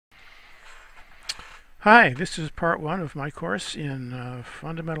Hi, this is part one of my course in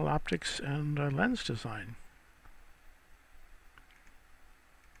Fundamental Optics and Lens Design.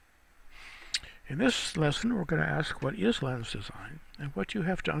 In this lesson, we're going to ask what is lens design and what you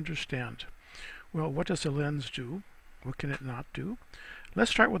have to understand. Well, what does a lens do? What can it not do?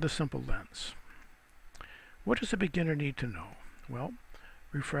 Let's start with a simple lens. What does a beginner need to know? Well,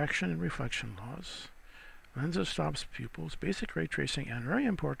 refraction and reflection laws, lenses stops pupils, basic ray tracing, and very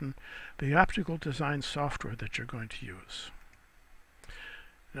important, the optical design software that you're going to use.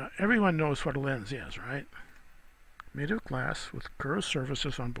 Now, everyone knows what a lens is, right? Made of glass with curved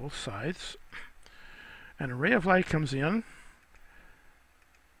surfaces on both sides. And a ray of light comes in,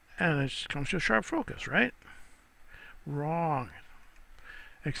 and it comes to a sharp focus, right? Wrong.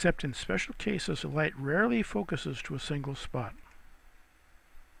 Except in special cases, the light rarely focuses to a single spot.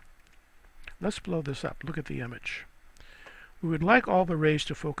 Let's blow this up. Look at the image. We would like all the rays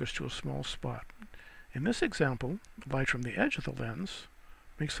to focus to a small spot. In this example, light from the edge of the lens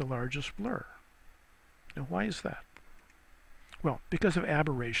makes the largest blur. Now, why is that? Well, because of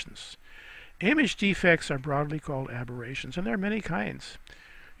aberrations. Image defects are broadly called aberrations, and there are many kinds.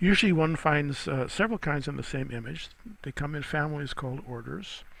 Usually one finds several kinds in the same image. They come in families called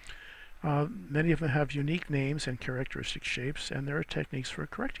orders. Many of them have unique names and characteristic shapes, and there are techniques for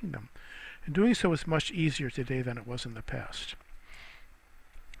correcting them. And doing so is much easier today than it was in the past.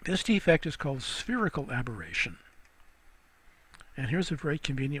 This defect is called spherical aberration. And here's a very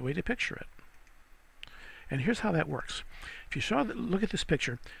convenient way to picture it. And here's how that works. If you look at this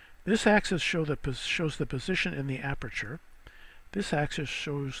picture, this axis shows the position in the aperture. This axis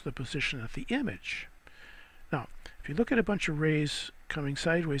shows the position of the image. Now, if you look at a bunch of rays coming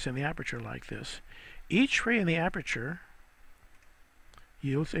sideways in the aperture like this, each ray in the aperture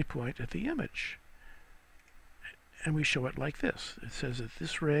yields a point at the image. And we show it like this. It says that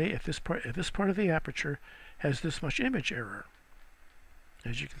this ray at this part of the aperture has this much image error.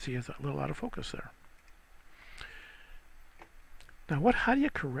 As you can see, it's a little out of focus there. Now, how do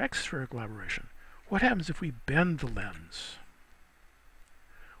you correct spherical aberration? What happens if we bend the lens?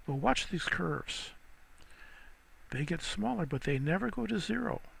 Well, watch these curves. They get smaller, but they never go to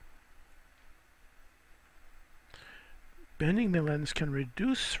zero. Bending the lens can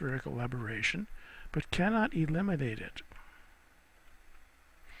reduce spherical aberration, but cannot eliminate it.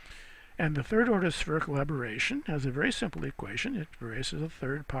 And the third order spherical aberration has a very simple equation. It erases a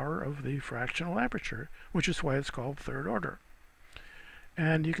third power of the fractional aperture, which is why it's called third order.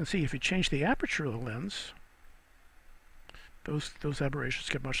 And you can see if you change the aperture of the lens, those aberrations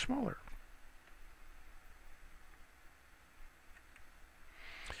get much smaller.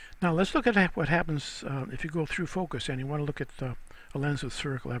 Now let's look at what happens if you go through focus and you want to look at a lens with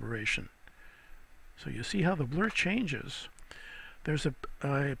spherical aberration. So you see how the blur changes. There's a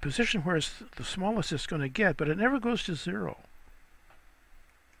position where it's the smallest it's going to get, but it never goes to zero.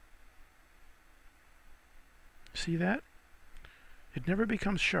 See that? It never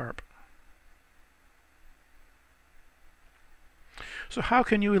becomes sharp. So how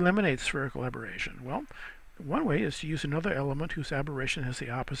can you eliminate spherical aberration? Well, one way is to use another element whose aberration has the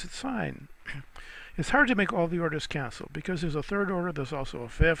opposite sign. It's hard to make all the orders cancel. Because there's a third order, there's also a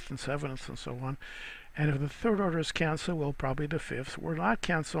fifth and seventh and so on. And if the third orders cancel, well, probably the fifth will not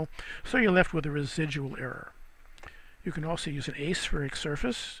cancel, so you're left with a residual error. You can also use an aspheric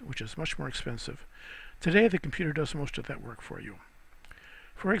surface, which is much more expensive. Today, the computer does most of that work for you.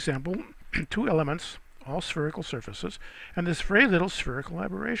 For example, two elements, all spherical surfaces, and there's very little spherical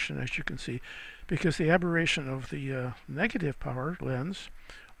aberration, as you can see, because the aberration of the negative power lens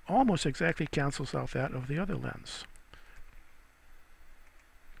almost exactly cancels out that of the other lens.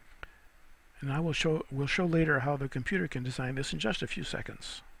 And we'll show later how the computer can design this in just a few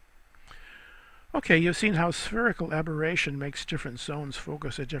seconds. Okay, you've seen how spherical aberration makes different zones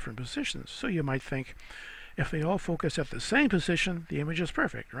focus at different positions. So you might think, if they all focus at the same position, the image is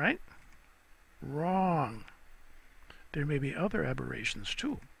perfect, right? Wrong. There may be other aberrations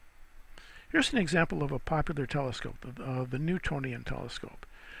too. Here's an example of a popular telescope, the Newtonian telescope.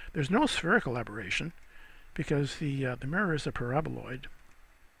 There's no spherical aberration because the mirror is a paraboloid,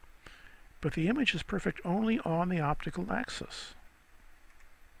 but the image is perfect only on the optical axis.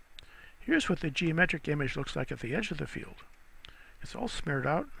 Here's what the geometric image looks like at the edge of the field. It's all smeared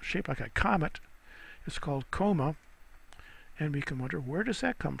out, shaped like a comet. It's called coma, and we can wonder, where does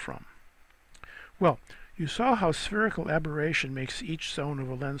that come from? Well, you saw how spherical aberration makes each zone of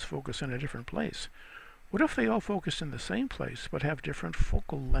a lens focus in a different place. What if they all focus in the same place but have different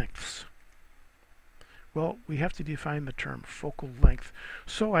focal lengths? Well, we have to define the term focal length,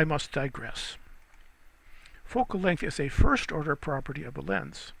 so I must digress. Focal length is a first-order property of a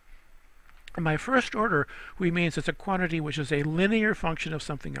lens. And by first order, we means it's a quantity which is a linear function of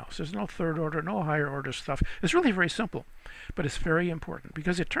something else. There's no third order, no higher order stuff. It's really very simple, but it's very important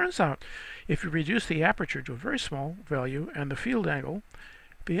because it turns out if you reduce the aperture to a very small value and the field angle,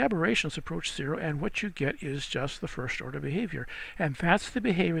 the aberrations approach zero, and what you get is just the first order behavior. And that's the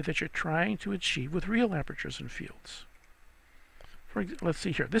behavior that you're trying to achieve with real apertures and fields. Let's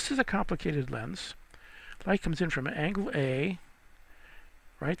see here. This is a complicated lens. Light comes in from an angle A,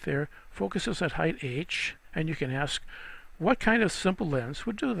 right there, focuses at height h, and you can ask, what kind of simple lens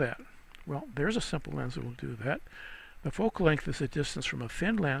would do that? Well, there's a simple lens that will do that. The focal length is the distance from a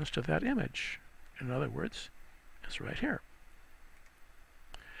thin lens to that image. In other words, it's right here.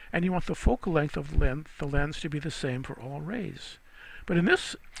 And you want the focal length of the lens to be the same for all rays. But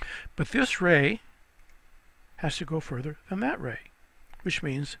this ray has to go further than that ray, which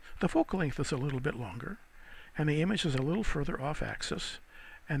means the focal length is a little bit longer, and the image is a little further off axis,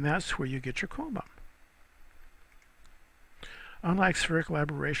 and that's where you get your chroma. Unlike spherical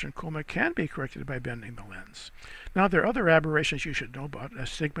aberration, chroma can be corrected by bending the lens. Now, there are other aberrations you should know about,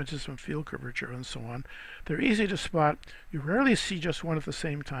 astigmatism, field curvature, and so on. They're easy to spot. You rarely see just one at the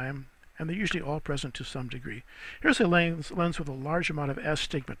same time, and they're usually all present to some degree. Here's a lens with a large amount of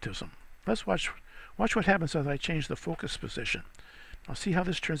astigmatism. Let's watch what happens as I change the focus position. Now, see how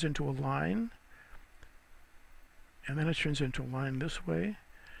this turns into a line, and then it turns into a line this way.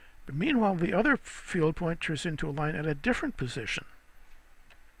 But meanwhile, the other field point turns into a line at a different position.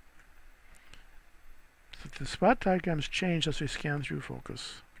 So the spot diagrams change as we scan through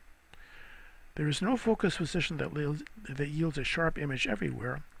focus. There is no focus position that yields a sharp image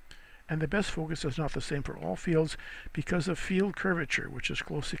everywhere, and the best focus is not the same for all fields because of field curvature, which is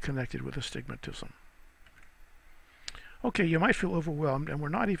closely connected with astigmatism. Okay, you might feel overwhelmed, and we're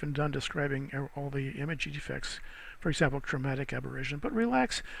not even done describing all the image defects, for example, chromatic aberration, but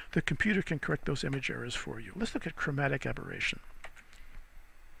relax, the computer can correct those image errors for you. Let's look at chromatic aberration.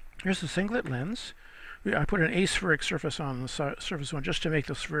 Here's a singlet lens. I put an aspheric surface on the surface one just to make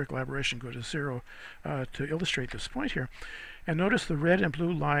the spherical aberration go to zero to illustrate this point here. And notice the red and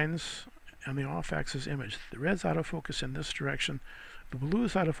blue lines and the off-axis image. The red's out of focus in this direction. The blue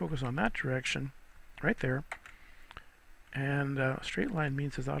is out of focus on that direction, right there. And straight line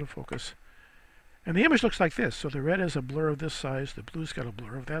means it's out of focus. And the image looks like this. So the red has a blur of this size, the blue's got a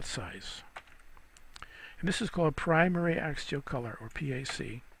blur of that size. And this is called primary axial color, or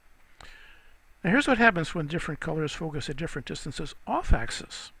PAC. Now here's what happens when different colors focus at different distances off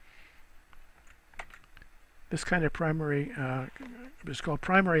axis. This kind of primary is called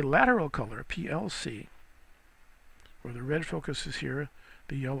primary lateral color, PLC, where the red focuses here,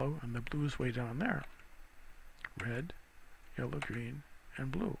 the yellow, and the blue is way down there. Red, yellow, green,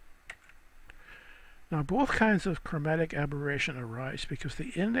 and blue. Now both kinds of chromatic aberration arise because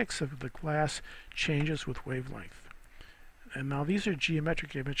the index of the glass changes with wavelength. And now these are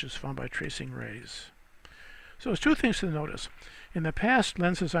geometric images found by tracing rays. So there's two things to notice. In the past,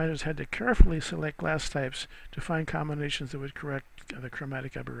 lens designers had to carefully select glass types to find combinations that would correct the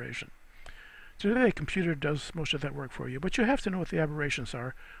chromatic aberration. Today the computer does most of that work for you, but you have to know what the aberrations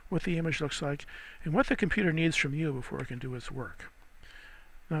are, what the image looks like, and what the computer needs from you before it can do its work.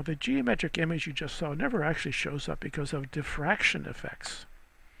 Now the geometric image you just saw never actually shows up because of diffraction effects.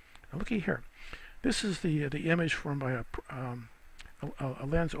 Now looky here. This is the image formed by a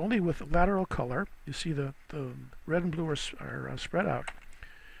lens only with lateral color. You see the red and blue are spread out.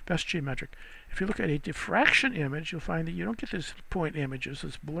 That's geometric. If you look at a diffraction image, you'll find that you don't get these point images.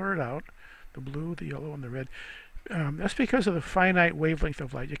 It's blurred out, the blue, the yellow, and the red. That's because of the finite wavelength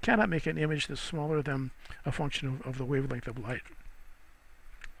of light. You cannot make an image that's smaller than a function of the wavelength of light.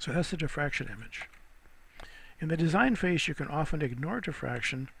 So that's the diffraction image. In the design phase, you can often ignore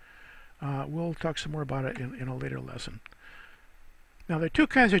diffraction. We'll talk some more about it in a later lesson. Now there are two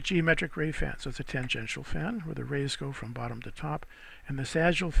kinds of geometric ray fans. There's a tangential fan, where the rays go from bottom to top, and the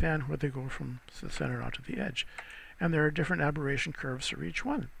sagittal fan, where they go from the center out to the edge. And there are different aberration curves for each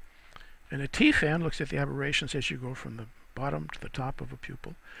one. And a T fan looks at the aberrations as you go from the bottom to the top of a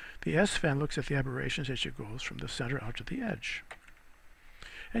pupil. The S fan looks at the aberrations as you go from the center out to the edge.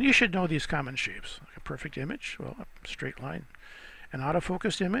 And you should know these common shapes. Like a perfect image, well, a straight line. An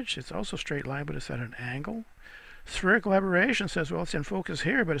out-of-focus image, it's also a straight line, but it's at an angle. Spherical aberration says, well, it's in focus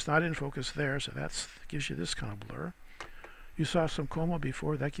here, but it's not in focus there, so that gives you this kind of blur. You saw some chroma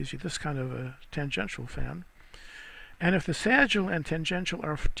before, that gives you this kind of a tangential fan. And if the sagittal and tangential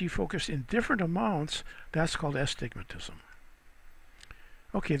are defocused in different amounts, that's called astigmatism.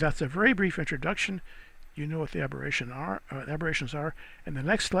 Okay, that's a very brief introduction. You know what the aberrations are, and the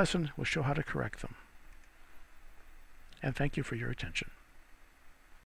next lesson will show how to correct them. And thank you for your attention.